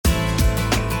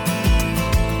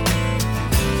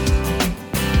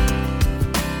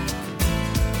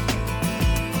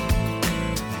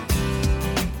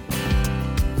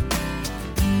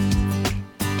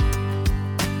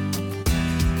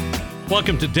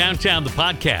Welcome to Downtown, the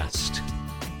podcast.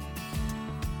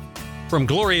 From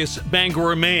glorious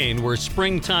Bangor, Maine, where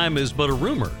springtime is but a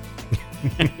rumor.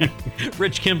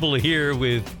 Rich Kimball here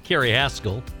with Carrie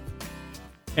Haskell.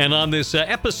 And on this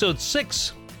episode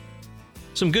 6,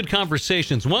 some good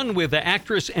conversations. One with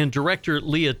actress and director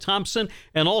Lea Thompson,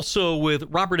 and also with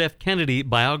Robert F. Kennedy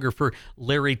biographer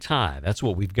Larry Tye. That's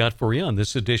what we've got for you on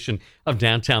this edition of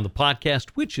Downtown, the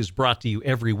podcast, which is brought to you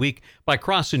every week by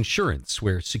Cross Insurance,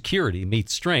 where security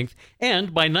meets strength,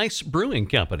 and by Nice Brewing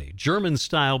Company,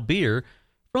 German-style beer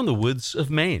from the woods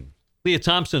of Maine. Lea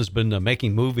Thompson has been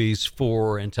making movies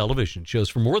and television shows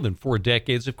for more than 4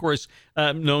 decades. Of course,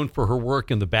 known for her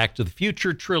work in the Back to the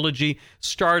Future trilogy,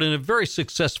 starred in a very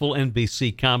successful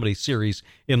NBC comedy series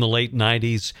in the late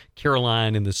 90s,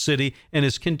 Caroline in the City, and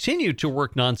has continued to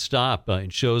work nonstop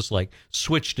in shows like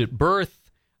Switched at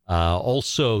Birth,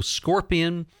 also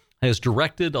Scorpion, has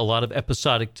directed a lot of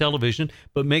episodic television,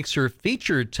 but makes her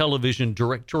featured television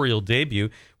directorial debut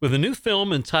with a new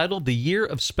film entitled The Year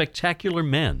of Spectacular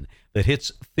Men that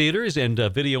hits theaters and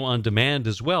video on demand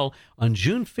as well on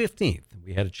June 15th.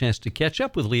 We had a chance to catch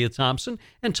up with Lea Thompson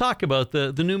and talk about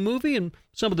the new movie and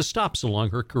some of the stops along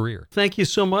her career. Thank you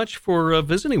so much for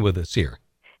visiting with us here.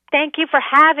 Thank you for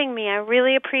having me. I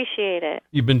really appreciate it.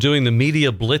 You've been doing the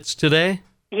Media Blitz today?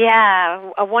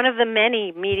 Yeah, one of the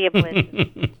many Media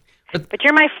Blitzes. But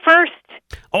you're my first.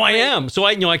 Oh, I am. So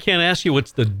I can't ask you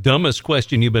what's the dumbest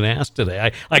question you've been asked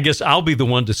today. I guess I'll be the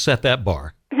one to set that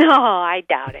bar. No, I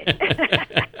doubt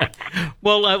it.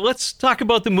 Well, let's talk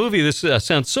about the movie. This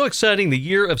sounds so exciting. The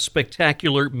Year of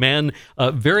Spectacular Men,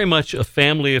 very much a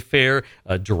family affair,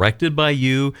 directed by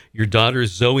you. Your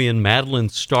daughters Zoe and Madeline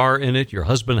star in it. Your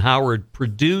husband Howard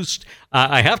produced.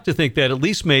 I have to think that at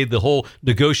least made the whole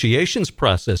negotiations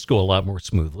process go a lot more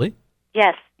smoothly.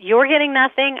 Yes, you're getting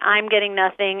nothing, I'm getting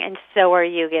nothing, and so are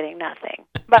you getting nothing.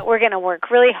 But we're going to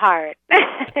work really hard.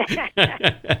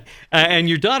 And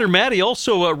your daughter Maddie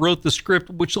also wrote the script,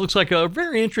 which looks like a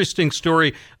very interesting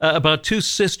story about 2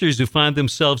 sisters who find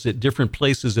themselves at different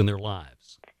places in their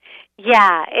lives.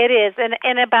 Yeah, it is,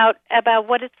 and about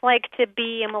what it's like to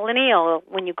be a millennial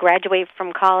when you graduate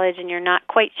from college and you're not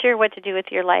quite sure what to do with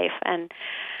your life, and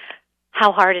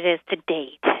how hard it is to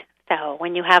date. So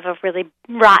when you have a really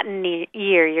rotten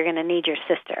year, you're going to need your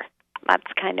sister. That's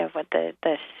kind of what the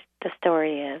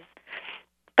story is.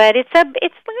 But it's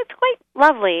quite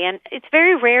lovely, and it's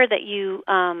very rare that you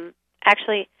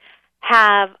actually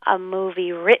have a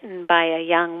movie written by a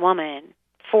young woman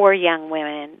for young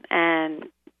women. And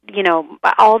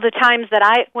all the times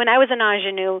that when I was an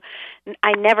ingenue,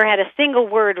 I never had a single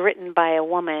word written by a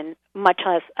woman, much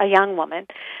less a young woman.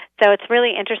 So it's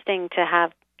really interesting to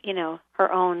have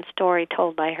her own story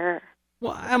told by her.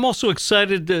 Well, I'm also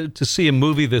excited to see a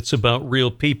movie that's about real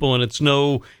people, and it's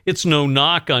no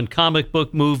knock on comic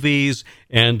book movies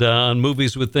and on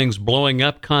movies with things blowing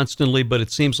up constantly, but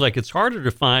it seems like it's harder to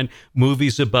find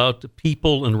movies about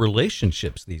people and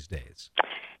relationships these days.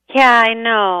 Yeah, I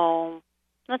know.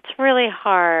 That's really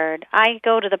hard. I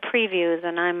go to the previews,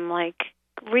 and I'm like,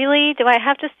 really? Do I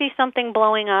have to see something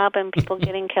blowing up and people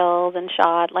getting killed and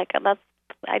shot?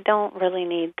 I don't really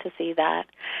need to see that.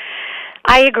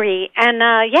 I agree, and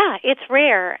it's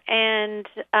rare, and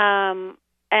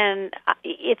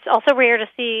it's also rare to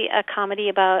see a comedy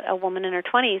about a woman in her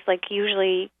 20s. Like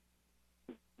usually,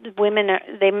 women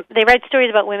they write stories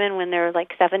about women when they're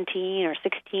like 17 or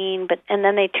 16, and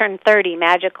then they turn 30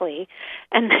 magically,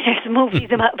 and there's movies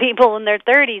about people in their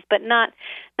 30s, but not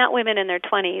women in their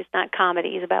 20s, not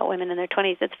comedies about women in their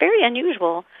 20s. It's very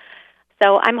unusual.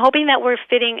 So I'm hoping that we're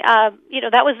fitting.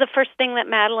 That was the first thing that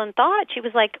Madeline thought. She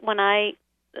was like, when I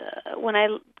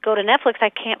go to Netflix,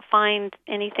 I can't find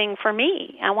anything for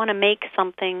me. I want to make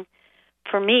something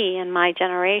for me and my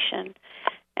generation,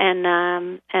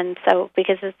 and so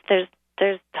because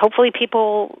there's hopefully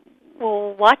people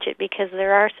will watch it because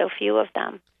there are so few of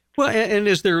them. Well, and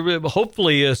is there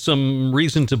hopefully some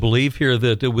reason to believe here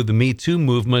that with the Me Too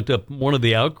movement, one of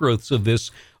the outgrowths of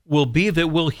this will be that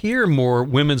we'll hear more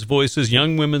women's voices,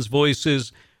 young women's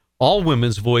voices, all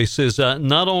women's voices,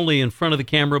 not only in front of the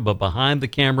camera, but behind the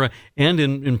camera and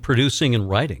in producing and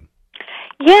writing.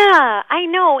 Yeah, I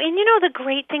know. And the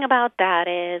great thing about that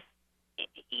is,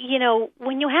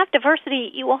 when you have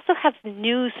diversity, you also have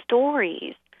new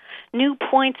stories, new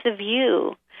points of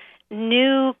view,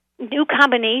 new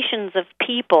combinations of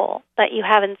people that you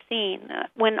haven't seen.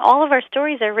 When all of our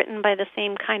stories are written by the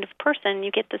same kind of person,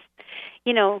 you get this,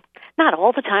 not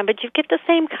all the time, but you get the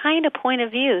same kind of point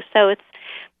of view. So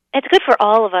it's good for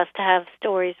all of us to have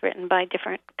stories written by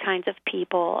different kinds of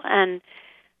people. And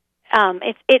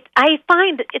I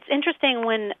find it's interesting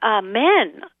when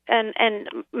men and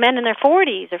men in their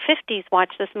 40s or 50s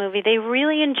watch this movie. They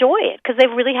really enjoy it because they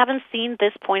really haven't seen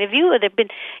this point of view.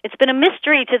 It's been a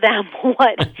mystery to them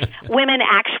what women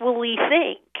actually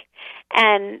think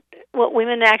and what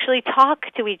women actually talk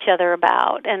to each other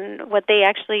about and what they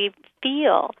actually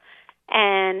feel.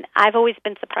 And I've always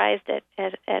been surprised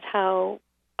at how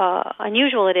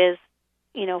unusual it is,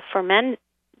 for men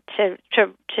to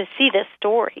see this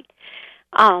story,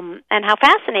 and how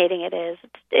fascinating it is.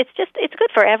 It's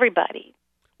good for everybody.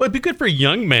 Well, it'd be good for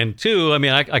young men too. I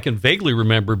mean, I can vaguely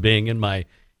remember being in my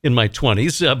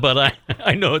 20s, but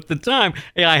I know at the time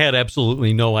I had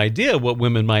absolutely no idea what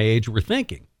women my age were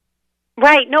thinking.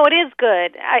 Right. No, it is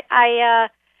good.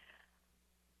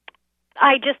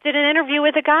 I just did an interview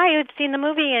with a guy who'd seen the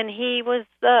movie, and he was,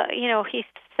 he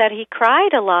said he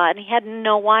cried a lot, and he had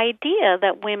no idea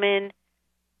that women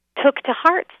took to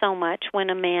heart so much when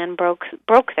a man broke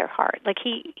their heart. Like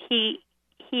he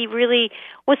really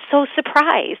was so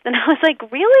surprised, and I was like,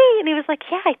 really? And he was like,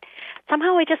 yeah.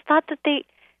 Somehow I just thought that they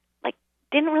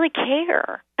didn't really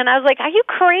care, and I was like, are you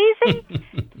crazy?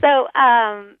 So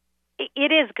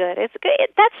it is good. It's good.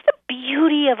 That's the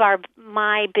beauty of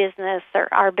my business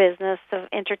or our business of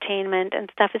entertainment and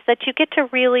stuff, is that you get to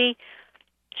really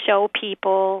show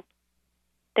people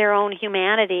their own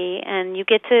humanity, and you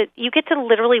get to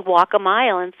literally walk a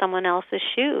mile in someone else's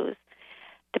shoes,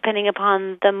 depending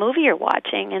upon the movie you're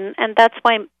watching, and that's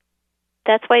why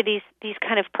these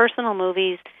kind of personal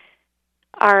movies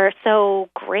are so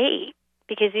great,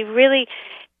 because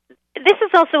this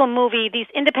is also a movie, these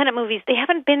independent movies, they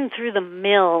haven't been through the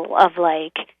mill of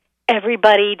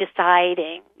everybody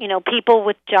deciding, people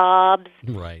with jobs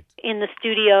right in the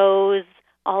studios,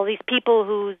 all these people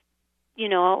whose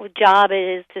job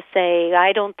is to say,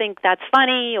 I don't think that's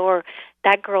funny, or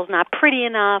that girl's not pretty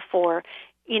enough, or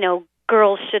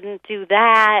girls shouldn't do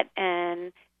that,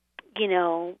 and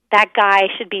that guy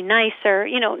should be nicer.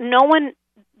 No one.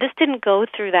 This didn't go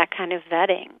through that kind of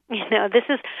vetting. This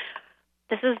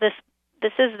is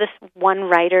this one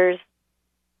writer's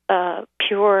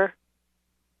pure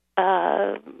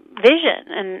vision,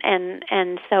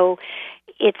 and so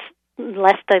it's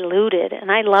less diluted,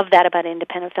 and I love that about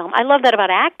independent film. I love that about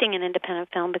acting in independent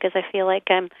film, because I feel like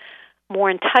I'm more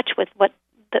in touch with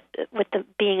the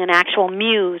being an actual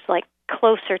muse,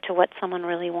 closer to what someone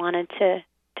really wanted to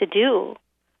do.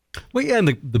 Well, yeah, and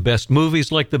the best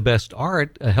movies, like the best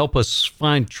art, help us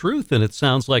find truth, and it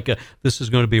sounds like this is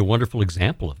going to be a wonderful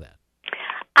example of that.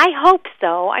 I hope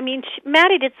so. I mean,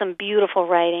 Maddie did some beautiful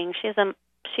writing. She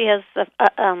has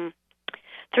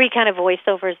 3 kind of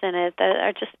voiceovers in it that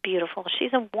are just beautiful.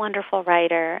 She's a wonderful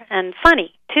writer, and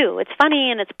funny too. It's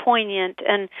funny and it's poignant,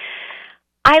 and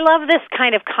I love this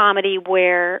kind of comedy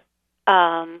where,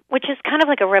 which is kind of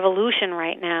like a revolution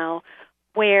right now,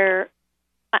 where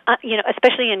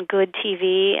especially in good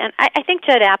TV, and I think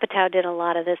Judd Apatow did a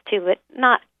lot of this too, but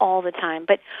not all the time.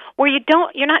 But where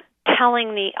you're not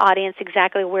telling the audience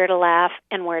exactly where to laugh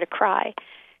and where to cry.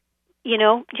 Do you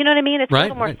know what I mean? It's a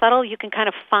little more subtle. You can kind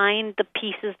of find the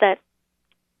pieces that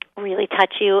really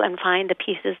touch you and find the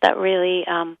pieces that really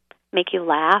make you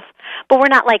laugh. But we're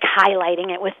not highlighting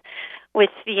it with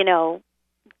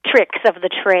tricks of the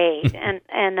trade, and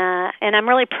I'm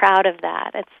really proud of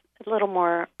that. It's a little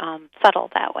more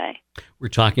subtle that way. We're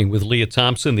talking with Lea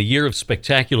Thompson. The Year of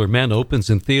Spectacular Men opens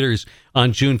in theaters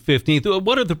on June 15th.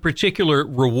 What are the particular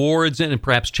rewards and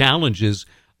perhaps challenges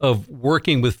of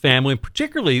working with family,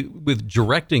 particularly with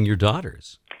directing your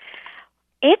daughters?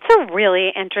 It's a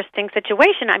really interesting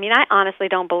situation. I mean, I honestly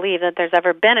don't believe that there's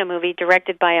ever been a movie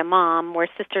directed by a mom where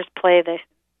sisters play the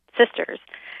sisters.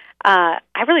 I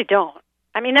really don't.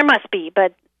 I mean, there must be,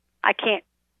 but I can't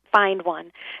find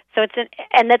one. So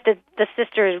and that the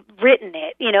sister has written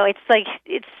it.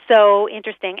 It's so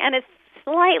interesting, and it's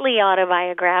slightly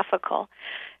autobiographical.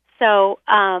 So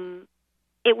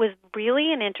it was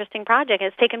really an interesting project.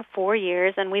 It's taken 4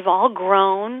 years, and we've all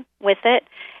grown with it,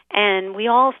 and we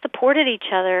all supported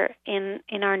each other in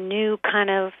our new kind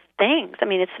of things. I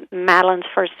mean, it's Madeline's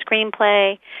first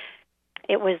screenplay.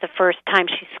 It was the first time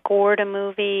she scored a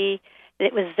movie.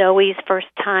 It was Zoe's first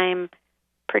time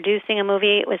producing a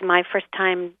movie. It was my first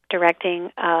time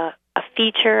directing a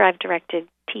feature. I've directed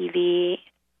TV,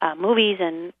 movies,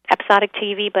 and episodic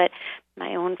TV, but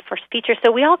my own first feature.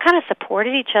 So we all kind of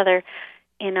supported each other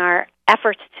in our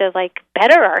efforts to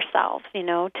better ourselves,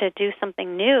 to do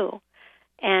something new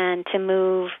and to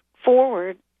move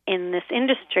forward in this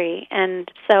industry.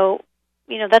 And so,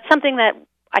 that's something that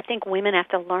I think women have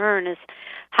to learn, is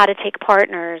how to take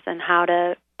partners and how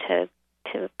to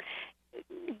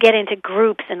get into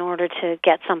groups in order to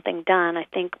get something done. I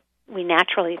think we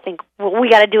naturally think, well, we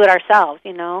got to do it ourselves,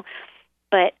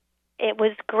 But it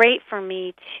was great for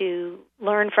me to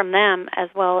learn from them as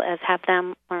well as have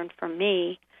them learn from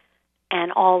me,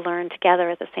 and all learn together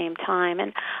at the same time.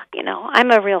 And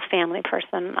I'm a real family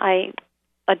person. I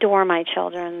adore my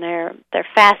children. They're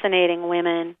fascinating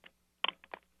women,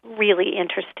 really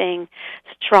interesting,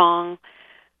 strong,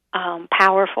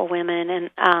 powerful women,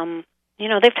 and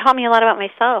they've taught me a lot about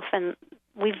myself, and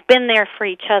we've been there for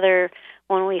each other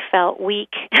when we felt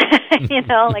weak,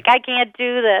 like I can't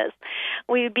do this.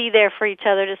 We'd be there for each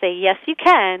other to say, yes, you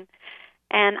can.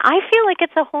 And I feel like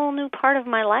it's a whole new part of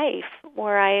my life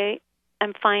where I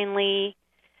am finally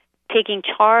taking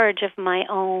charge of my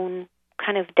own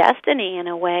kind of destiny in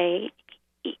a way,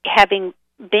 having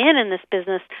been in this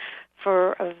business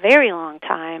for a very long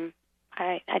time.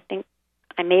 I think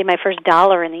I made my first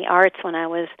dollar in the arts when I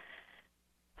was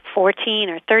 14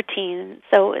 or 13,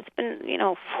 so it's been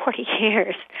 40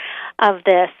 years of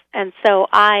this, and so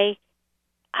I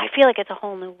feel like it's a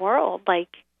whole new world. Like,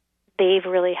 they've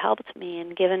really helped me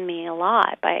and given me a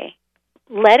lot by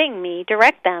letting me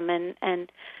direct them and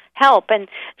help. And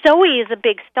Zoe is a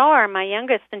big star, my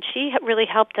youngest, and she really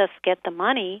helped us get the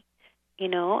money,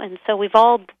 and so we've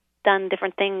all done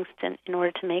different things in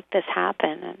order to make this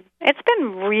happen. And it's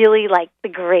been really like the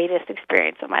greatest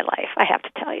experience of my life, I have to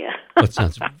tell you. That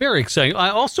sounds very exciting. I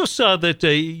also saw that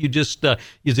you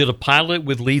did a pilot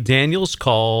with Lee Daniels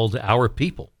called Our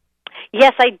People.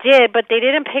 Yes, I did, but they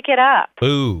didn't pick it up.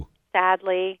 Ooh.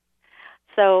 Sadly.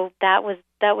 So that was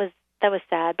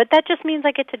sad. But that just means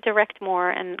I get to direct more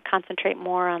and concentrate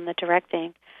more on the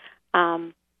directing.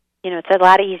 It's a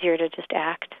lot easier to just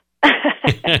act.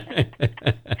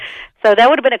 So that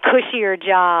would have been a cushier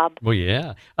job. Well,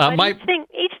 yeah.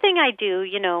 Each thing I do,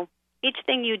 each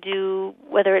thing you do,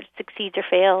 whether it succeeds or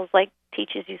fails,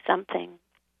 teaches you something.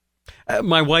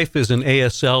 My wife is an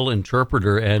ASL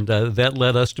interpreter, and that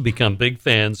led us to become big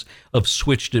fans of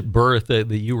Switched at Birth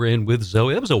that you were in with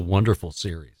Zoe. That was a wonderful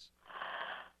series.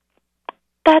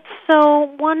 That's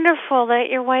so wonderful that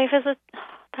your wife is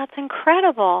that's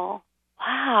incredible.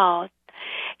 Wow.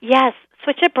 Yes,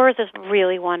 Switched at Birth is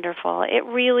really wonderful. It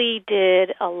really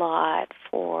did a lot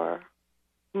for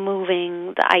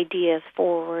moving the ideas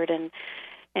forward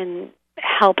and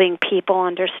helping people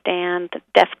understand the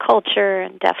deaf culture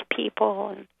and deaf people.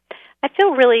 And I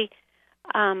feel really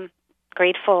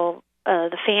grateful.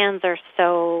 The fans are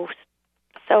so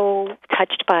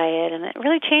touched by it, and it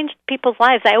really changed people's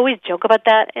lives. I always joke about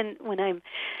that, and when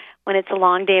it's a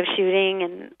long day of shooting,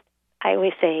 and I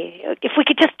always say, if we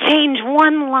could just change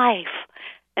one life,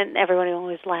 and everyone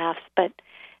always laughs. But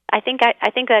I think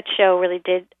that show really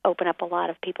did open up a lot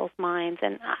of people's minds,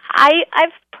 and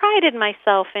I've prided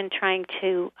myself in trying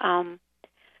to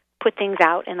put things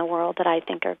out in the world that I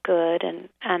think are good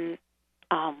and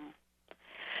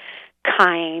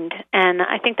kind, and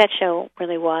I think that show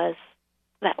really was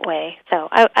that way. So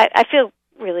I feel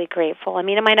really grateful. I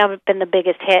mean, it might not have been the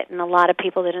biggest hit, and a lot of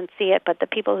people didn't see it, but the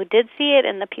people who did see it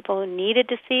and the people who needed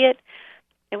to see it,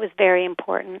 it was very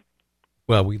important.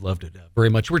 Well, we loved it very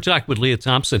much. We're talking with Lea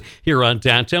Thompson here on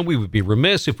Downtown. We would be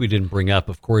remiss if we didn't bring up,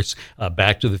 of course,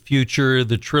 Back to the Future,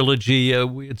 the trilogy.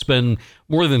 It's been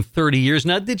more than 30 years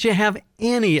now. Did you have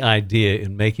any idea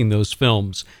in making those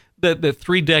films that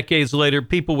 3 decades later,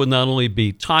 people would not only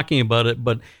be talking about it,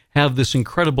 but have this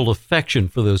incredible affection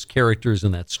for those characters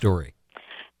in that story?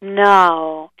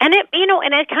 No. And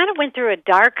it kind of went through a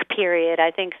dark period,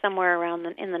 I think, somewhere around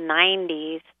in the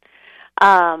 90s.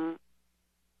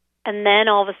 And then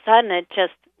all of a sudden, it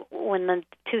just, when the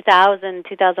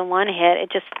 2001 hit,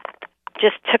 it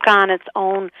just took on its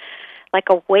own, like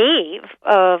a wave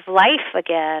of life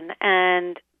again.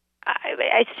 And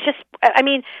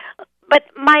but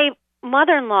my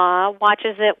mother-in-law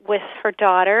watches it with her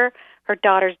daughter, her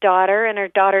daughter's daughter, and her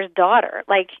daughter's daughter.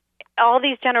 Like, all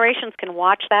these generations can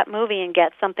watch that movie and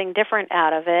get something different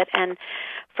out of it. And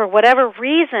for whatever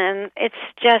reason, it's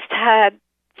just had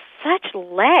such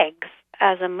legs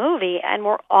as a movie, and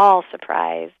we're all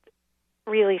surprised,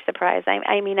 really surprised.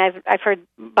 I mean, I've heard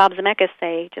Bob Zemeckis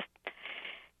say just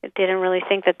didn't really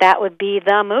think that would be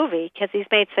the movie, because he's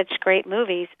made such great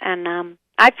movies. And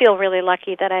I feel really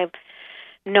lucky that I've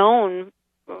known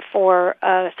for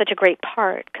such a great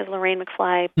part, because Lorraine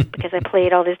McFly, because I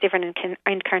played all these different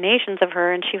incarnations of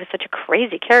her, and she was such a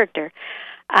crazy character.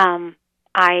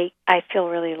 I feel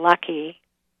really lucky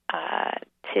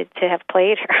to have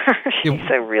played her. She's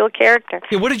a real character.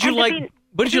 Yeah, what did you like?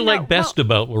 What did you like best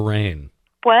about Lorraine?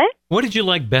 What? What did you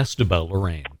like best about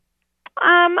Lorraine?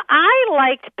 I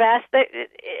liked best that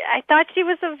I thought she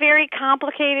was a very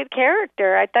complicated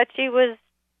character. I thought she was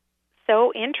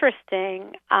so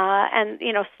interesting, and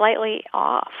slightly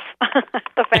off.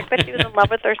 The fact that she was in love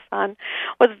with her son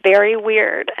was very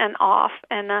weird and off,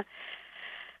 and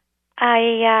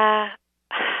I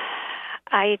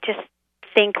just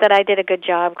think that I did a good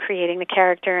job creating the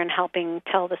character and helping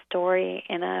tell the story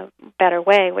in a better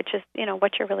way, which is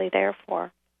what you're really there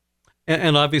for.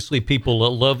 And obviously, people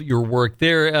love your work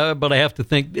there, but I have to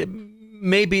think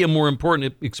maybe a more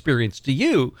important experience to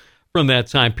you from that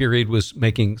time period was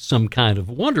making Some Kind of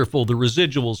Wonderful. The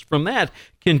residuals from that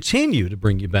continue to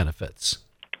bring you benefits.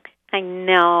 I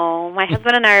know. My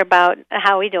husband and I are about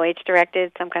Howie Deutsch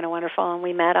directed Some Kind of Wonderful, and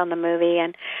we met on the movie,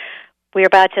 and we were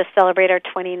about to celebrate our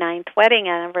 29th wedding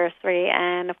anniversary,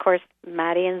 and of course,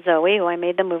 Maddie and Zoe, who I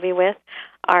made the movie with,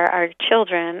 are our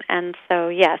children. And so,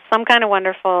 yes, Some Kind of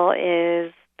Wonderful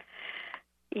is,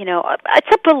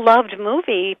 it's a beloved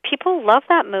movie. People love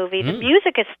that movie. The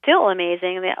music is still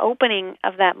amazing. The opening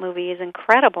of that movie is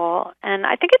incredible, and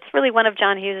I think it's really one of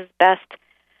John Hughes' best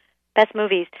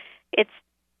movies.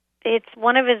 It's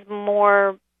one of his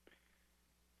more,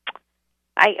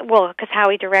 because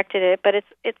Howie directed it, but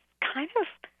it's kind of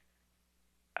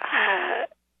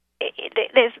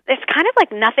there's kind of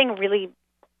like nothing really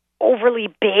overly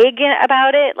big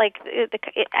about it. Like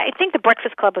I think The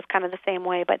Breakfast Club was kind of the same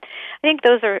way, but I think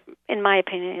those are, in my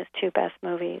opinion, his two best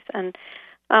movies, and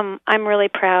I'm really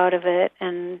proud of it.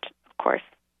 And of course,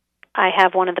 I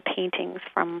have one of the paintings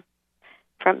from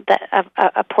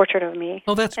a portrait of me.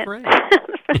 Oh, that's great.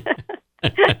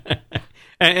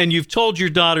 And you've told your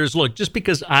daughters, look, just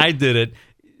because I did it,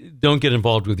 don't get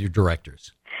involved with your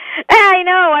directors. I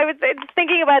know. I was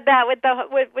thinking about that with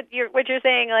what you're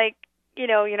saying. Like,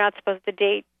 you're not supposed to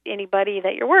date anybody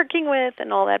that you're working with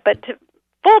and all that. But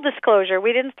full disclosure,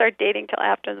 we didn't start dating till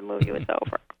after the movie was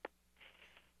over.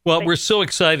 Well, we're so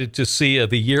excited to see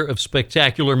The Year of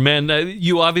Spectacular Men.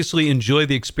 You obviously enjoy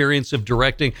the experience of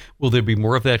directing. Will there be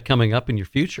more of that coming up in your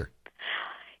future?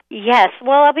 Yes.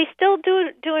 Well, I'll be still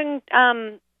doing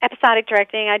episodic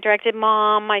directing. I directed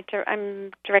Mom.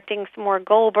 I'm directing some more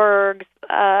Goldbergs.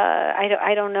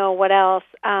 I don't know what else.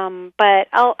 But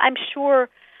I'm sure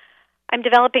I'm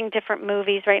developing different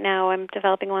movies right now. I'm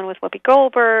developing one with Whoopi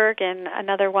Goldberg and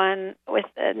another one with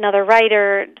another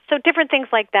writer. So different things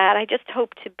like that. I just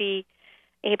hope to be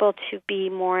able to be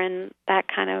more in that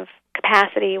kind of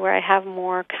capacity where I have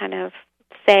more kind of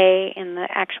say in the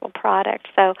actual product.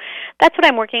 So that's what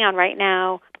I'm working on right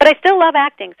now. But I still love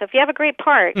acting. So if you have a great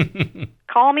part,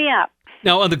 call me up.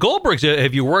 Now, on the Goldbergs,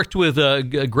 have you worked with a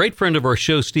great friend of our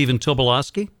show, Stephen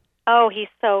Tobolowsky? Oh, he's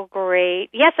so great.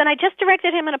 Yes, and I just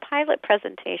directed him in a pilot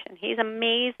presentation. He's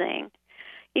amazing.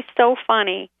 He's so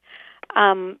funny.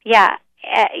 I'm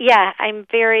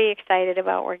very excited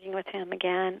about working with him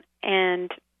again.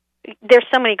 And there's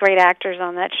so many great actors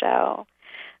on that show.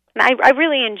 And I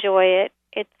really enjoy it.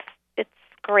 It's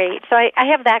great. So I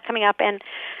have that coming up, and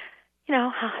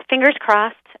fingers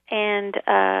crossed. And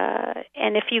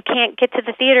if you can't get to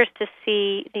the theaters to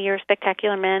see The Year of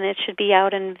Spectacular Men, it should be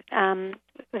out in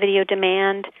video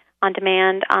on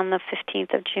demand on the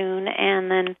 15th of June, and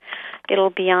then it'll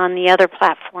be on the other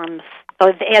platforms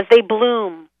as they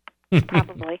bloom.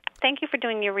 Probably. Thank you for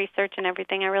doing your research and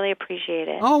everything. I really appreciate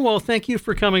it. Oh, well, thank you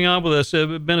for coming on with us.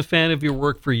 I've been a fan of your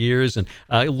work for years, and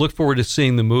I look forward to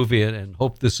seeing the movie and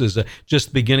hope this is just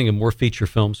the beginning of more feature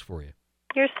films for you.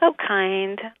 You're so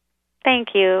kind. Thank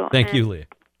you. Thank you, Leah.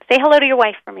 Say hello to your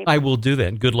wife for me. I will do that,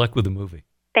 and good luck with the movie.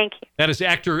 Thank you. That is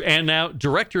actor and now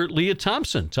director Leah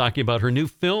Thompson talking about her new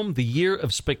film, The Year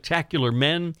of Spectacular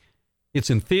Men. It's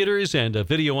in theaters and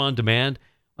video on demand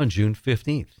on June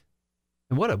 15th.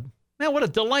 And what a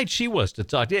delight she was to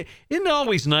talk to. Isn't it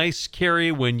always nice,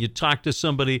 Carrie, when you talk to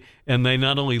somebody and they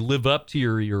not only live up to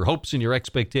your hopes and your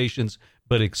expectations,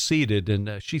 but exceeded?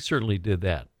 And she certainly did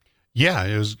that. Yeah,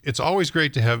 it's always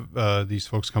great to have these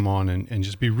folks come on and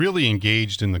just be really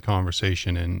engaged in the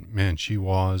conversation. And man, she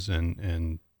was.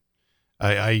 And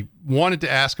I wanted to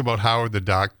ask about Howard the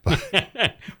Duck,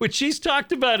 but which she's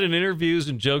talked about in interviews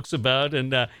and jokes about,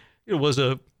 and it was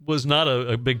not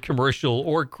a big commercial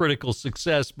or critical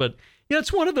success, but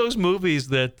it's one of those movies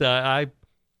that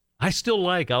I still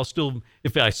like.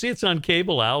 If I see it's on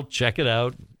cable, I'll check it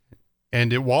out.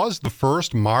 And it was the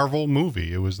first Marvel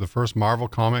movie. It was the first Marvel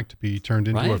comic to be turned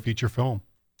into a feature film.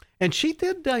 And she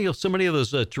did so many of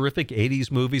those terrific 80s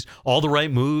movies, All the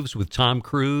Right Moves with Tom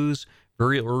Cruise,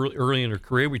 very early in her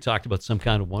career. We talked about Some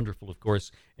Kind of Wonderful, of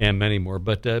course, and many more.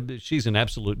 But she's an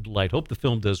absolute delight. Hope the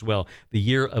film does well. The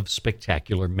Year of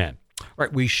Spectacular Men. All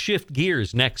right, we shift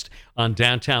gears next on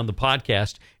Downtown the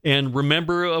Podcast. And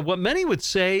remember what many would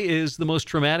say is the most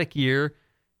traumatic year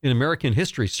in American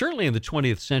history, certainly in the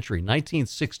 20th century,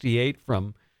 1968,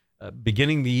 from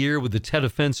beginning the year with the Tet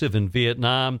Offensive in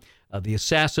Vietnam, the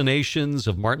assassinations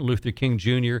of Martin Luther King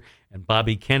Jr. and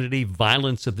Bobby Kennedy,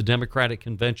 violence at the Democratic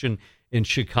Convention in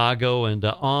Chicago, and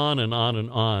on and on and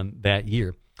on that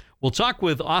year. We'll talk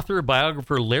with author,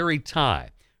 biographer Larry Tye,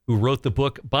 who wrote the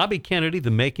book Bobby Kennedy, The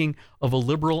Making of a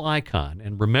Liberal Icon.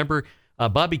 And remember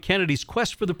Bobby Kennedy's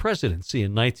quest for the presidency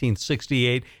in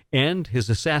 1968 and his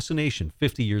assassination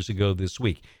 50 years ago this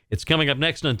week. It's coming up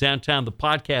next on Downtown the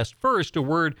Podcast. First, a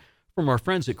word from our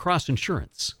friends at Cross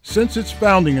Insurance. Since its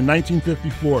founding in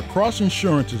 1954, Cross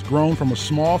Insurance has grown from a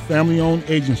small family-owned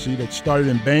agency that started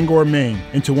in Bangor, Maine,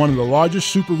 into one of the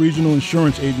largest super-regional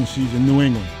insurance agencies in New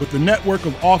England. With a network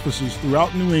of offices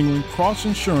throughout New England, Cross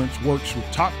Insurance works with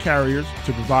top carriers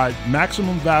to provide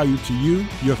maximum value to you,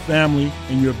 your family,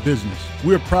 and your business.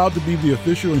 We are proud to be the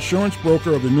official insurance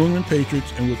broker of the New England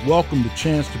Patriots and would welcome the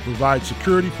chance to provide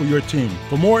security for your team.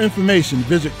 For more information,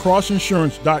 visit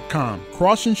crossinsurance.com.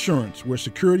 Cross Insurance, where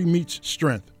security meets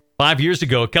strength. 5 years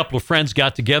ago, a couple of friends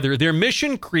got together. Their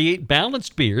mission, create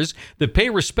balanced beers that pay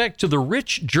respect to the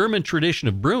rich German tradition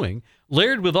of brewing,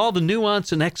 layered with all the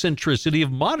nuance and eccentricity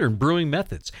of modern brewing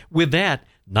methods. With that,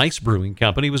 Nice Brewing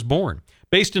Company was born.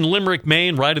 Based in Limerick,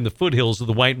 Maine, right in the foothills of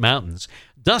the White Mountains,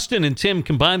 Dustin and Tim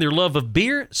combine their love of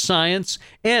beer, science,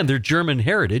 and their German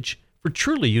heritage for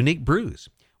truly unique brews.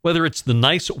 Whether it's the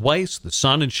Nice Weiss, the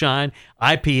Sonnenschein,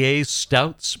 IPAs,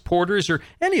 stouts, porters, or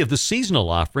any of the seasonal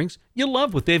offerings, you'll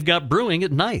love what they've got brewing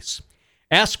at Nice.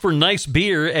 Ask for Nice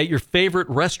beer at your favorite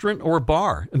restaurant or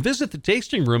bar. And visit the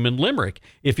tasting room in Limerick.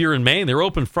 If you're in Maine, they're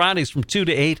open Fridays from 2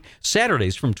 to 8,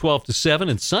 Saturdays from 12 to 7,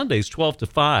 and Sundays 12 to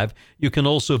 5. You can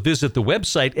also visit the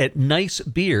website at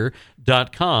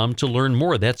nicebeer.com to learn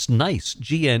more. That's Nice,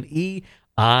 Gneiss.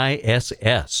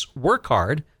 Work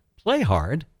hard, play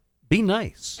hard, be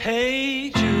nice.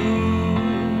 Hey Jude,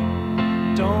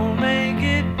 don't make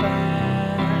it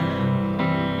bad.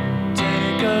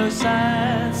 Take a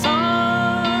sad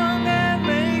song and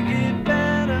make it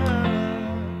better.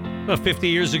 About 50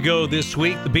 years ago this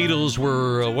week, the Beatles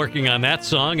were working on that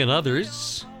song and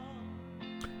others.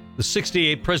 The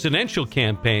 68 presidential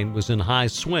campaign was in high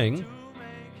swing,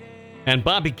 and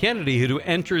Bobby Kennedy, who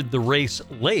entered the race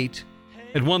late,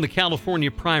 had won the California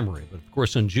primary. But, of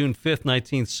course, on June 5th,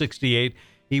 1968,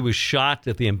 he was shot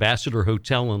at the Ambassador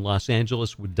Hotel in Los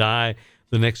Angeles, would die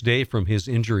the next day from his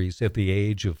injuries at the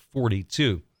age of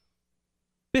 42.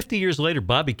 50 years later,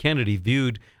 Bobby Kennedy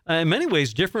viewed in many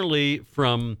ways differently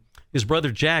from his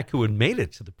brother Jack, who had made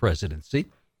it to the presidency.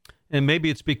 And maybe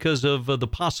it's because of the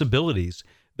possibilities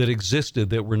that existed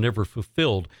that were never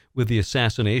fulfilled with the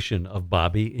assassination of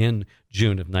Bobby in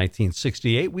June of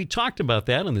 1968. We talked about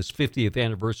that on this 50th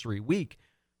anniversary week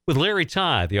with Larry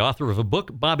Tye, the author of a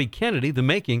book, Bobby Kennedy, The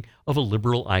Making of a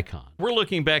Liberal Icon. We're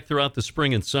looking back throughout the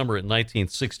spring and summer at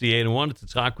 1968 and wanted to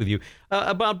talk with you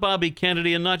about Bobby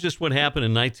Kennedy, and not just what happened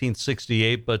in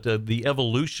 1968, but the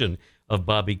evolution of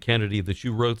Bobby Kennedy that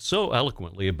you wrote so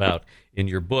eloquently about in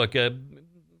your book.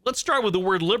 Let's start with the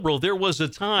word liberal. There was a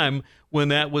time when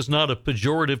that was not a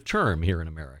pejorative term here in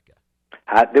America.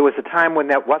 There was a time when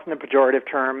that wasn't a pejorative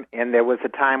term, and there was a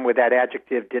time where that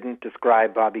adjective didn't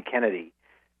describe Bobby Kennedy.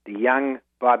 The young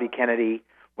Bobby Kennedy,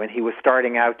 when he was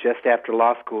starting out just after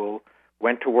law school,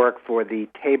 went to work for the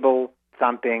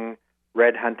table-thumping,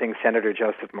 red-hunting Senator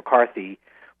Joseph McCarthy,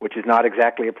 which is not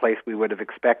exactly a place we would have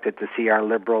expected to see our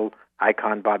liberal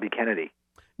icon Bobby Kennedy.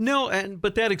 No,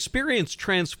 but that experience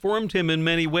transformed him in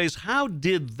many ways. How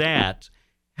did that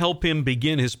help him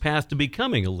begin his path to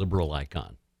becoming a liberal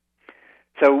icon?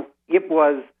 So it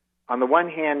was, on the one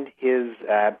hand, his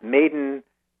maiden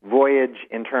voyage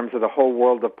in terms of the whole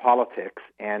world of politics,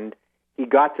 and he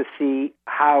got to see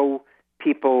how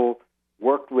people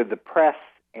worked with the press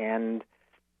and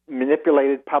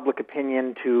manipulated public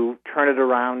opinion to turn it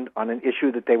around on an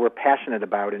issue that they were passionate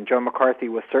about. And Joe McCarthy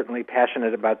was certainly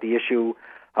passionate about the issue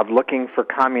of looking for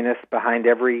communists behind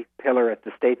every pillar at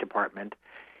the State Department.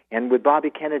 And with Bobby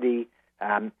Kennedy,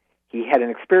 he had an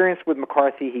experience with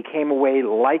McCarthy. He came away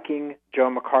liking Joe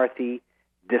McCarthy,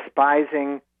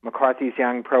 despising McCarthy's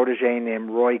young protege named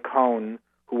Roy Cohn,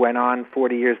 who went on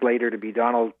 40 years later to be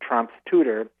Donald Trump's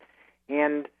tutor.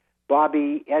 And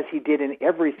Bobby, as he did in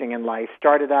everything in life,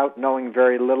 started out knowing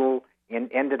very little and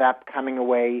ended up coming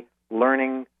away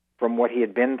learning from what he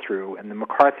had been through. And the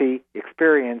McCarthy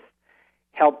experience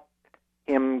helped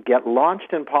him get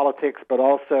launched in politics, but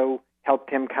also helped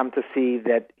him come to see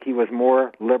that he was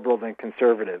more liberal than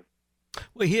conservative.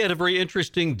 Well, he had a very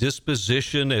interesting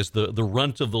disposition as the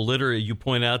runt of the litter. You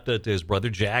point out that his brother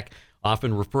Jack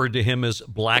often referred to him as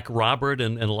Black Robert,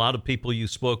 and a lot of people you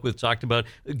spoke with talked about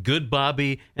good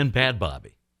Bobby and bad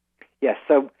Bobby. Yes,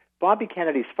 so Bobby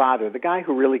Kennedy's father, the guy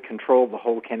who really controlled the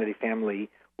whole Kennedy family,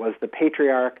 was the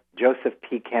patriarch Joseph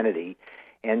P. Kennedy.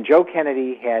 And Joe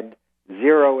Kennedy had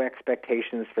zero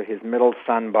expectations for his middle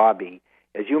son, Bobby.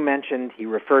 As you mentioned, he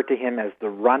referred to him as the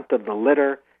runt of the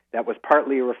litter. That was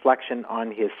partly a reflection on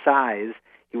his size.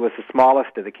 He was the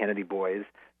smallest of the Kennedy boys,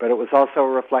 but it was also a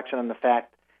reflection on the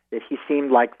fact that he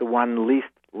seemed like the one least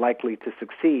likely to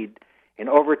succeed. And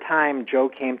over time, Joe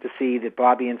came to see that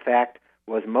Bobby, in fact,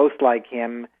 was most like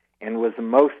him and was the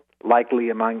most likely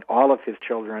among all of his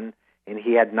children, and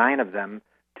he had 9 of them,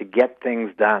 to get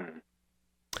things done.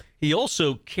 He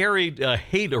also carried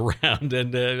hate around,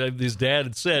 and his dad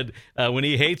had said, when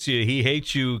he hates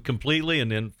you completely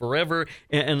and then forever,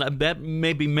 and that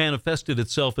maybe manifested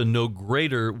itself in no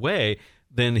greater way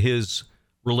than his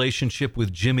relationship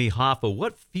with Jimmy Hoffa.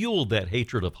 What fueled that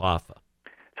hatred of Hoffa?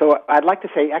 So I'd like to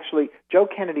say, actually, Joe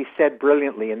Kennedy said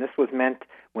brilliantly, and this was meant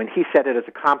when he said it as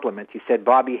a compliment. He said,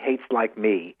 Bobby hates like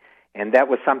me, and that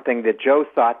was something that Joe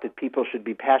thought that people should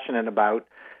be passionate about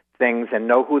things and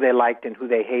know who they liked and who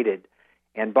they hated.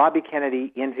 And Bobby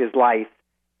Kennedy, in his life,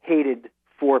 hated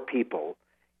 4 people.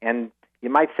 And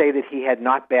you might say that he had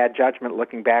not bad judgment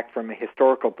looking back from a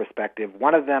historical perspective.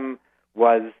 One of them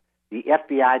was the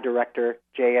FBI director,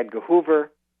 J. Edgar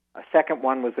Hoover. A second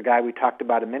one was the guy we talked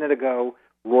about a minute ago,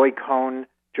 Roy Cohn,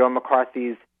 Joe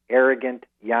McCarthy's arrogant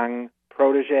young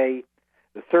protege.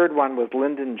 The third one was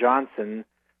Lyndon Johnson,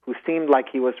 who seemed like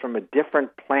he was from a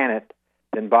different planet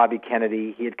than Bobby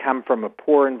Kennedy. He had come from a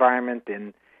poor environment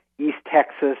in East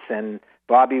Texas, and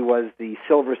Bobby was the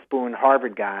silver spoon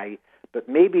Harvard guy. But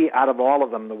maybe out of all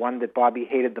of them, the one that Bobby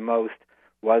hated the most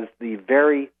was the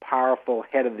very powerful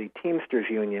head of the Teamsters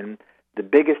Union, the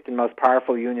biggest and most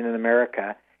powerful union in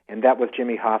America, and that was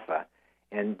Jimmy Hoffa.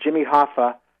 And Jimmy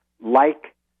Hoffa,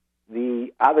 like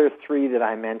the other 3 that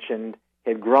I mentioned,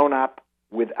 had grown up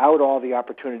without all the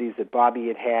opportunities that Bobby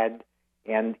had had,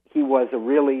 and he was a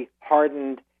really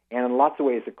hardened and in lots of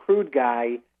ways a crude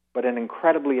guy, but an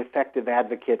incredibly effective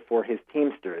advocate for his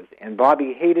Teamsters. And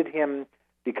Bobby hated him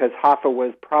because Hoffa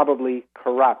was probably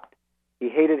corrupt. He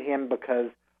hated him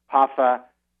because Hoffa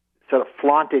sort of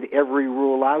flaunted every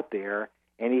rule out there,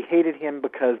 and he hated him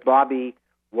because Bobby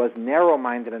was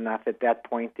narrow-minded enough at that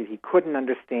point that he couldn't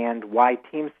understand why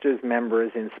Teamsters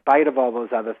members, in spite of all those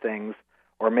other things,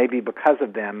 or maybe because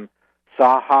of them,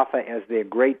 saw Hoffa as their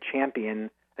great champion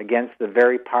against the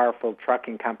very powerful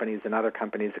trucking companies and other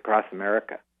companies across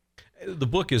America. The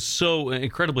book is so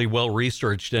incredibly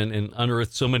well-researched and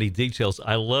unearthed so many details.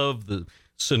 I love the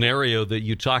scenario that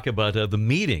you talk about, the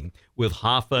meeting with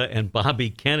Hoffa and Bobby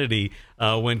Kennedy,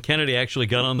 when Kennedy actually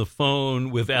got on the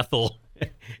phone with Ethel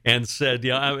and said,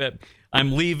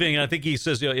 I'm leaving. I think he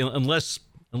says, unless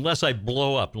I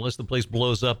blow up, unless the place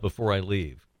blows up before I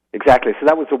leave. Exactly. So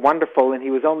that was a wonderful, and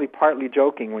he was only partly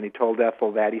joking when he told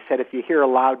Ethel that. He said, if you hear a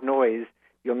loud noise,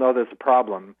 you'll know there's a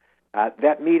problem.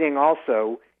 That meeting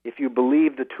also, if you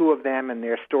believe the 2 of them and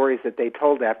their stories that they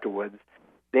told afterwards,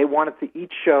 they wanted to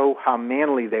each show how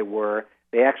manly they were.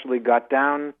 They actually got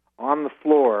down on the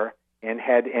floor and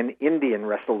had an Indian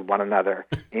wrestle one another.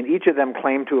 And each of them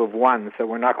claimed to have won, so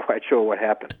we're not quite sure what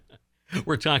happened.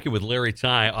 We're talking with Larry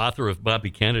Tye, author of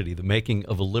Bobby Kennedy, The Making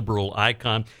of a Liberal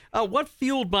Icon. What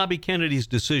fueled Bobby Kennedy's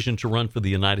decision to run for the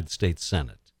United States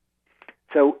Senate?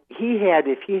 So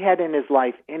if he had in his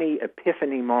life any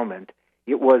epiphany moment,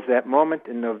 it was that moment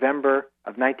in November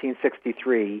of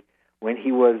 1963 when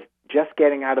he was just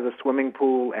getting out of the swimming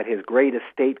pool at his great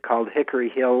estate called Hickory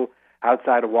Hill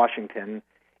outside of Washington,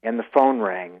 and the phone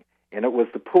rang. And it was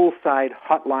the poolside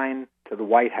hotline to the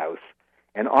White House.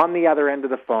 And on the other end of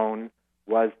the phone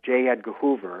was J. Edgar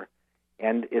Hoover.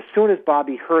 And as soon as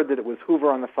Bobby heard that it was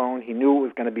Hoover on the phone, he knew it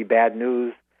was going to be bad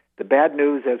news. The bad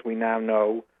news, as we now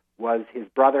know, was his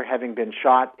brother having been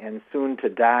shot and soon to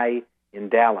die in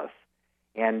Dallas.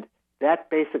 And that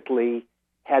basically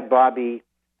had Bobby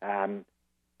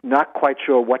not quite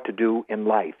sure what to do in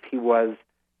life. He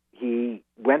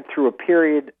went through a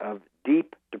period of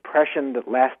deep depression that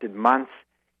lasted months.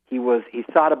 He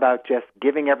thought about just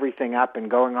giving everything up and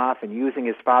going off and using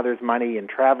his father's money and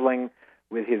traveling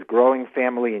with his growing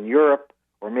family in Europe,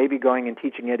 or maybe going and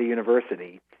teaching at a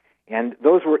university. And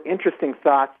those were interesting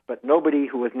thoughts, but nobody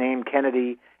who was named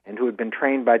Kennedy and who had been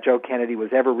trained by Joe Kennedy was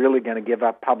ever really going to give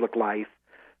up public life.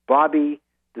 Bobby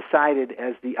decided,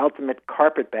 as the ultimate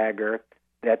carpetbagger,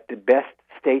 that the best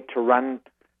state to run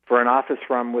for an office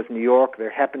from was New York. There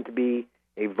happened to be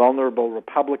a vulnerable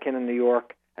Republican in New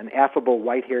York, an affable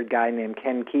white-haired guy named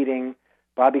Ken Keating.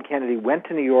 Bobby Kennedy went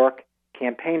to New York,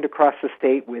 campaigned across the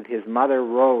state with his mother,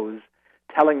 Rose,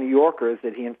 telling New Yorkers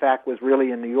that he, in fact, was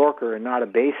really a New Yorker and not a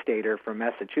Bay Stater from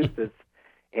Massachusetts.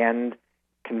 And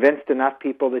convinced enough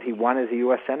people that he won as a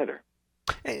U.S. Senator.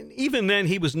 And even then,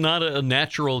 he was not a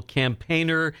natural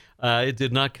campaigner. It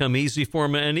did not come easy for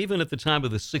him. And even at the time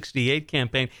of the 68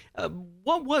 campaign,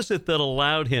 what was it that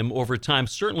allowed him over time,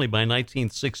 certainly by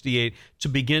 1968, to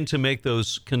begin to make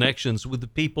those connections with the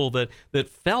people that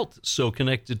felt so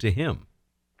connected to him?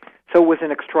 So it was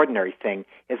an extraordinary thing.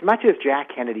 As much as Jack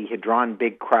Kennedy had drawn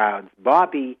big crowds,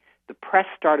 Bobby, the press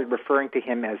started referring to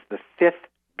him as the fifth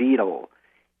Beatle.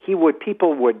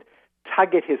 People would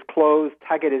tug at his clothes,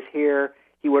 tug at his hair.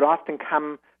 He would often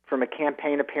come from a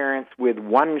campaign appearance with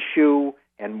one shoe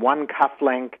and one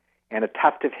cufflink and a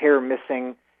tuft of hair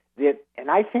missing.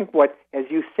 And I think as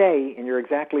you say, and you're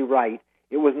exactly right,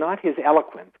 it was not his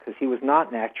eloquence, because he was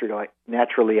not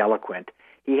naturally eloquent.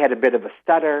 He had a bit of a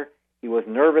stutter. He was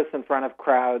nervous in front of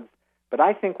crowds. But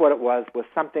I think what it was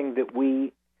something that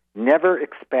we never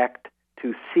expect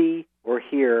to see or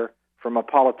hear from a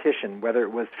politician, whether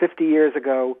it was 50 years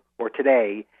ago or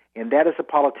today, and that is a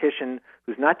politician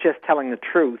who's not just telling the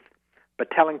truth, but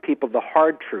telling people the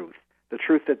hard truth, the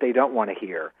truth that they don't want to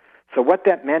hear. So what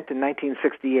that meant in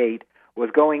 1968 was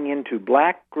going into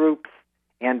black groups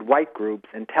and white groups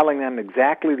and telling them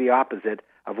exactly the opposite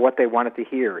of what they wanted to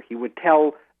hear. He would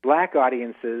tell black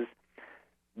audiences,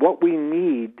 what we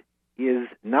need is,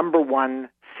 number one,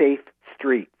 safe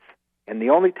streets. And the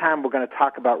only time we're going to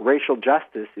talk about racial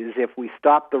justice is if we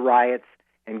stop the riots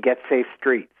and get safe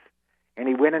streets. And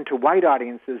he went into white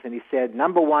audiences and he said,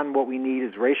 number one, what we need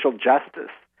is racial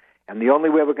justice. And the only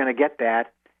way we're going to get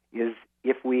that is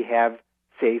if we have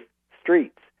safe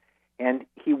streets. And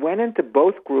he went into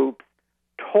both groups,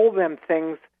 told them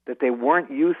things that they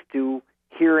weren't used to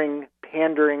hearing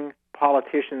pandering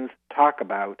politicians talk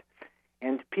about.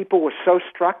 And people were so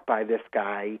struck by this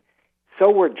guy, so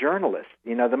were journalists.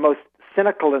 You know, the most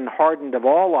cynical and hardened of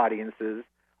all audiences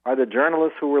are the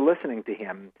journalists who were listening to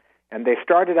him. And they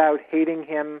started out hating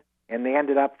him, and they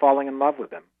ended up falling in love with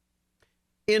him.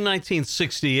 In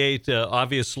 1968,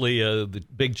 obviously, the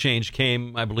big change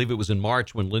came, I believe it was in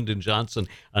March, when Lyndon Johnson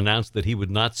announced that he would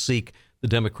not seek the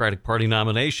Democratic Party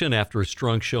nomination after a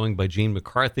strong showing by Gene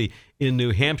McCarthy in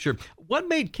New Hampshire. What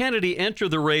made Kennedy enter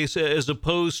the race as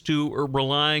opposed to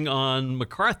relying on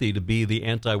McCarthy to be the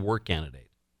anti-war candidate?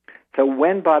 So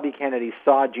when Bobby Kennedy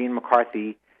saw Gene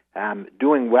McCarthy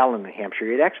doing well in New Hampshire,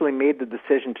 he had actually made the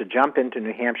decision to jump into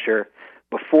New Hampshire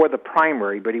before the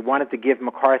primary, but he wanted to give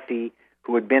McCarthy,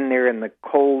 who had been there in the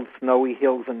cold, snowy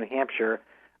hills in New Hampshire,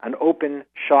 an open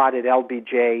shot at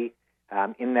LBJ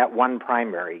in that one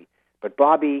primary. But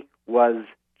Bobby was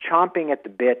chomping at the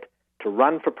bit to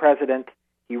run for president.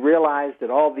 He realized that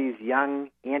all these young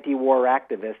anti-war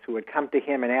activists who had come to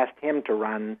him and asked him to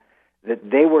run,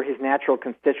 that they were his natural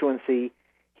constituency.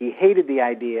 He hated the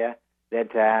idea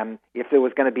that if there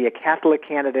was going to be a Catholic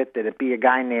candidate, that it be a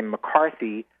guy named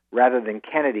McCarthy rather than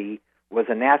Kennedy was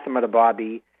anathema to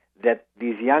Bobby, that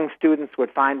these young students would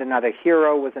find another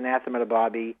hero was anathema to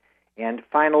Bobby, and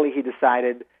finally he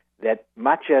decided that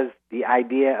much as the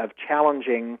idea of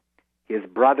challenging his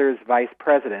brother's vice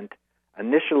president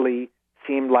initially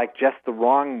seemed like just the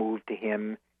wrong move to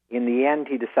him, in the end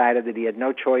he decided that he had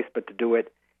no choice but to do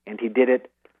it, and he did it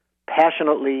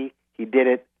passionately. He did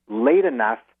it late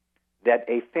enough that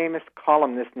a famous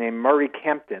columnist named Murray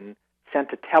Kempton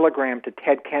sent a telegram to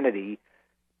Ted Kennedy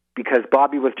because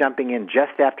Bobby was jumping in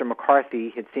just after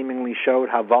McCarthy had seemingly showed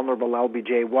how vulnerable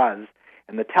LBJ was.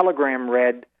 And the telegram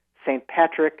read, St.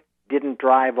 Patrick didn't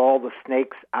drive all the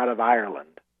snakes out of Ireland.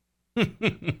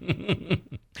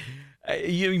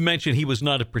 You mentioned he was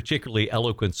not a particularly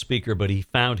eloquent speaker, but he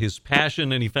found his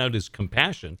passion and he found his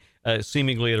compassion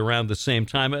seemingly at around the same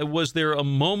time. Was there a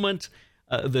moment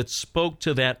that spoke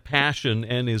to that passion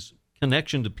and his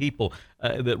connection to people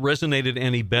that resonated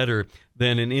any better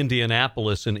than in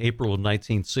Indianapolis in April of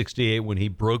 1968 when he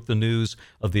broke the news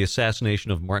of the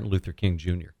assassination of Martin Luther King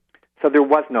Jr.? So there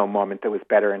was no moment that was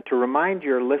better. And to remind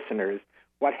your listeners,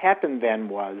 what happened then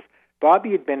was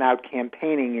Bobby had been out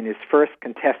campaigning in his first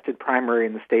contested primary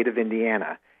in the state of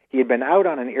Indiana. He had been out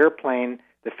on an airplane,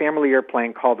 the family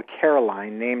airplane called the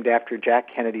Caroline, named after Jack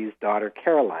Kennedy's daughter,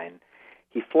 Caroline.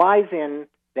 He flies in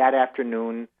that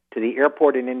afternoon to the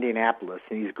airport in Indianapolis,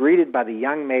 and he's greeted by the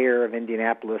young mayor of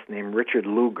Indianapolis named Richard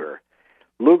Lugar.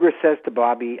 Lugar says to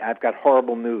Bobby, I've got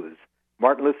horrible news.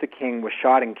 Martin Luther King was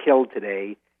shot and killed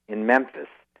today in Memphis.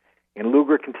 And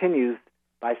Lugar continues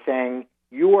by saying,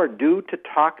 you are due to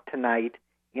talk tonight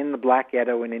in the Black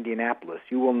Ghetto in Indianapolis.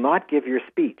 You will not give your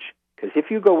speech, because if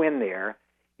you go in there,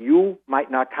 you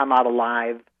might not come out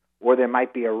alive, or there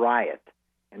might be a riot.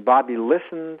 And Bobby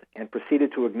listened and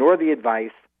proceeded to ignore the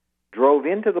advice, drove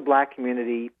into the black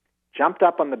community, jumped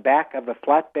up on the back of a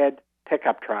flatbed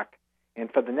pickup truck,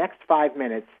 and for the next 5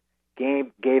 minutes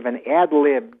gave an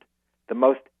ad-libbed, the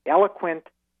most eloquent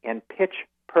and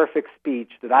pitch-perfect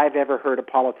speech that I've ever heard a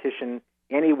politician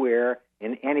anywhere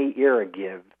in any era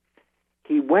give.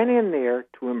 He went in there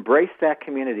to embrace that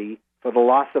community for the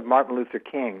loss of Martin Luther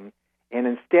King, and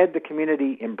instead the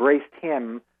community embraced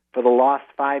him for the loss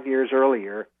 5 years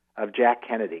earlier of Jack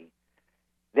Kennedy.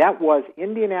 That was,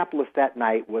 Indianapolis that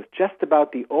night was just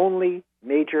about the only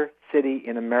major city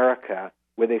in America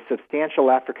with a substantial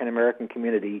African-American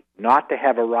community not to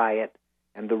have a riot,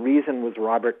 and the reason was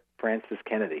Robert Francis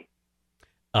Kennedy.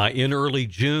 In early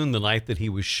June, the night that he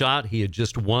was shot, he had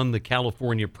just won the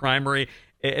California primary.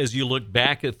 As you look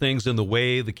back at things and the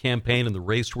way the campaign and the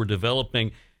race were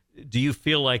developing, do you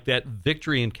feel like that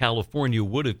victory in California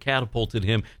would have catapulted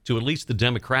him to at least the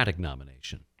Democratic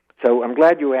nomination? So I'm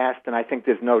glad you asked, and I think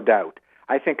there's no doubt.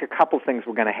 I think a couple things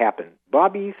were going to happen.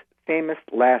 Bobby's famous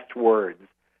last words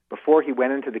before he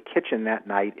went into the kitchen that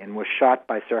night and was shot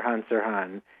by Sirhan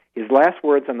Sirhan, his last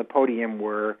words on the podium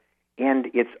were,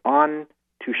 "And it's on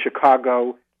to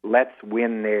Chicago, let's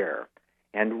win there."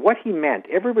 And what he meant,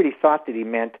 everybody thought that he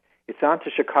meant, it's on to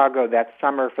Chicago that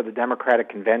summer for the Democratic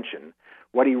Convention.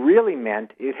 What he really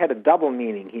meant, it had a double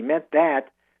meaning. He meant that,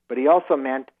 but he also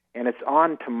meant, and it's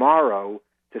on tomorrow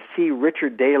to see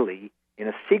Richard Daley in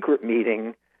a secret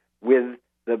meeting with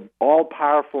the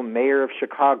all-powerful mayor of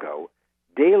Chicago.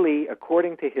 Daley,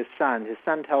 according to his son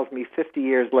tells me 50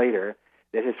 years later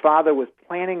that his father was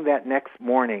planning that next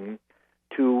morning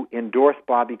to endorse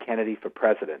Bobby Kennedy for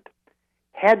president.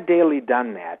 Had Daley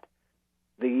done that,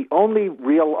 the only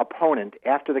real opponent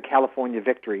after the California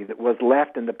victory that was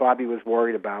left and that Bobby was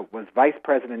worried about was Vice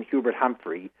President Hubert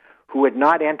Humphrey, who had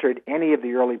not entered any of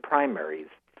the early primaries.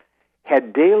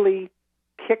 Had Daley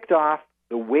kicked off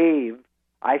the wave,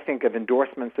 I think, of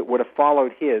endorsements that would have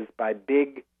followed his by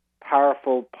big,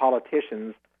 powerful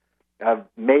politicians,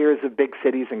 mayors of big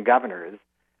cities and governors,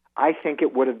 I think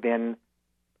it would have been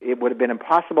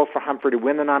impossible for Humphrey to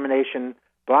win the nomination.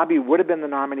 Bobby would have been the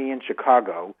nominee in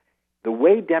Chicago. The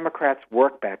way Democrats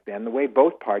worked back then, the way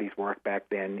both parties worked back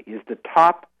then, is the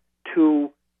top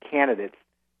two candidates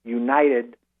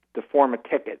united to form a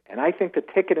ticket. And I think the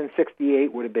ticket in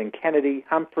 68 would have been Kennedy,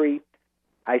 Humphrey.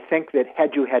 I think that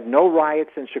had you had no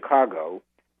riots in Chicago,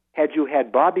 had you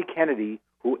had Bobby Kennedy,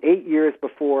 who 8 years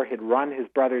before had run his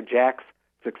brother Jack's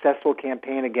successful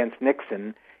campaign against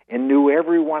Nixon and knew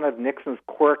every one of Nixon's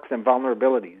quirks and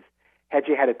vulnerabilities, had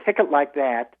you had a ticket like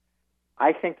that,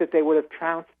 I think that they would have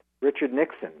trounced Richard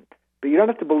Nixon. But you don't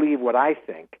have to believe what I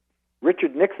think.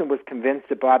 Richard Nixon was convinced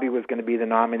that Bobby was going to be the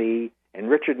nominee, and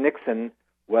Richard Nixon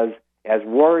was as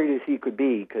worried as he could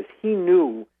be because he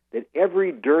knew that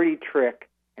every dirty trick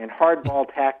and hardball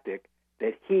tactic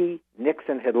that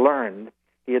Nixon had learned,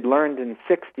 he had learned in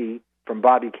 60 from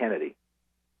Bobby Kennedy.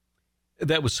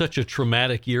 That was such a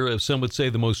traumatic year, some would say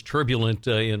the most turbulent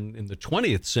in the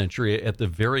 20th century at the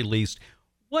very least.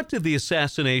 What did the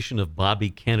assassination of Bobby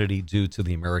Kennedy do to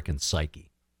the American psyche?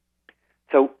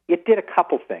 So it did a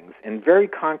couple things, and very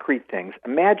concrete things.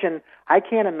 I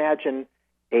can't imagine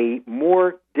a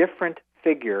more different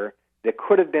figure that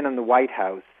could have been in the White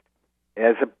House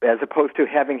as opposed to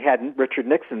having had Richard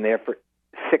Nixon there for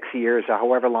 6 years or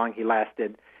however long he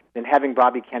lasted, than having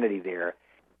Bobby Kennedy there.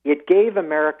 It gave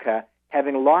America,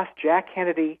 having lost Jack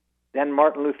Kennedy, then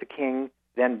Martin Luther King,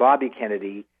 then Bobby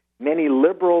Kennedy, many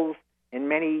liberals and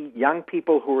many young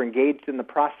people who were engaged in the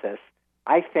process,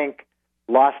 I think,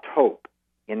 lost hope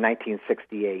in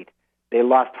 1968. They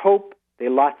lost hope. They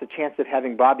lost the chance of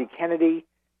having Bobby Kennedy.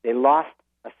 They lost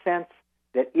a sense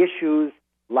that issues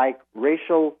like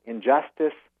racial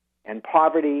injustice and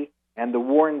poverty and the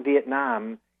war in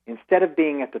Vietnam, instead of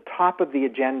being at the top of the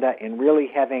agenda and really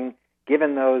having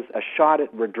given those a shot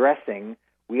at redressing,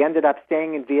 we ended up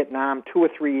staying in Vietnam 2 or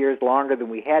 3 years longer than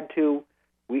we had to.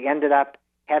 We ended up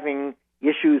having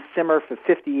issues simmer for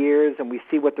 50 years, and we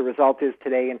see what the result is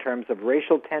today in terms of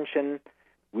racial tension.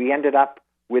 We ended up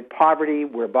with poverty,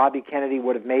 where Bobby Kennedy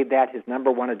would have made that his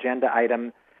number one agenda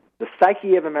item. The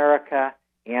psyche of America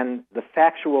and the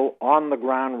factual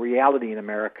on-the-ground reality in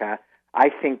America, I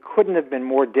think, couldn't have been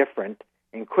more different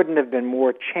and couldn't have been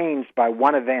more changed by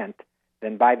one event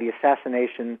than by the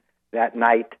assassination that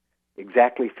night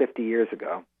exactly 50 years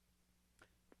ago.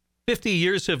 50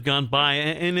 years have gone by,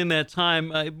 and in that time,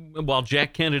 while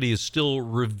Jack Kennedy is still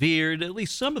revered, at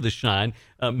least some of the shine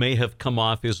may have come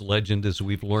off his legend as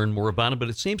we've learned more about him. But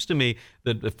it seems to me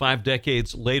that 5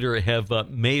 decades later have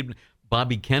made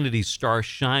Bobby Kennedy's star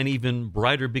shine even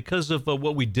brighter because of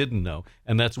what we didn't know,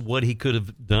 and that's what he could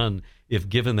have done if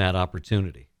given that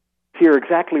opportunity. You're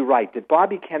exactly right, that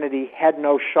Bobby Kennedy had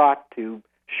no shot to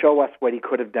show us what he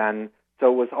could have done.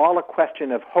 So it was all a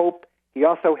question of hope. He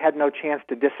also had no chance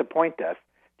to disappoint us.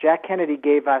 Jack Kennedy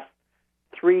gave us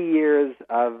 3 years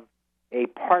of a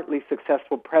partly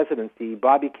successful presidency.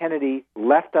 Bobby Kennedy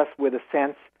left us with a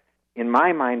sense, in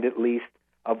my mind at least,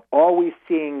 of always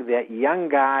seeing that young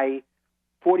guy,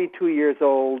 42 years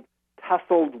old,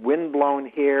 tousled, windblown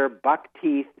hair, buck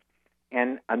teeth,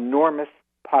 and enormous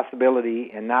possibility,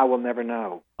 and now we'll never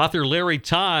know. Author Larry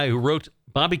Tye, who wrote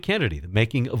Bobby Kennedy, The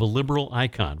Making of a Liberal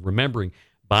Icon, remembering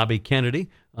Bobby Kennedy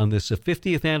on this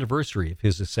 50th anniversary of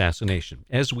his assassination.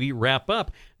 As we wrap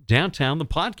up Downtown, the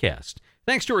podcast.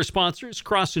 Thanks to our sponsors,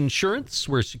 Cross Insurance,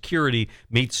 where security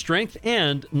meets strength,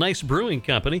 and Nice Brewing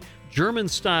Company,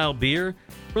 German-style beer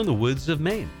from the woods of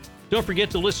Maine. Don't forget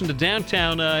to listen to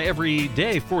Downtown every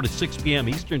day, 4 to 6 p.m.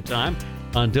 Eastern Time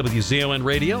on WZON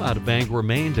Radio out of Bangor,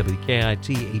 Maine,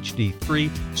 WKIT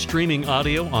HD3, streaming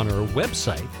audio on our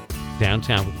website,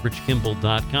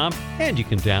 downtownwithrichkimball.com, and you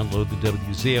can download the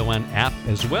WZON app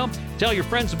as well. Tell your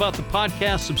friends about the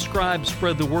podcast, subscribe,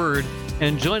 spread the word,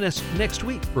 and join us next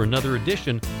week for another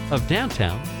edition of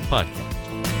Downtown, the podcast.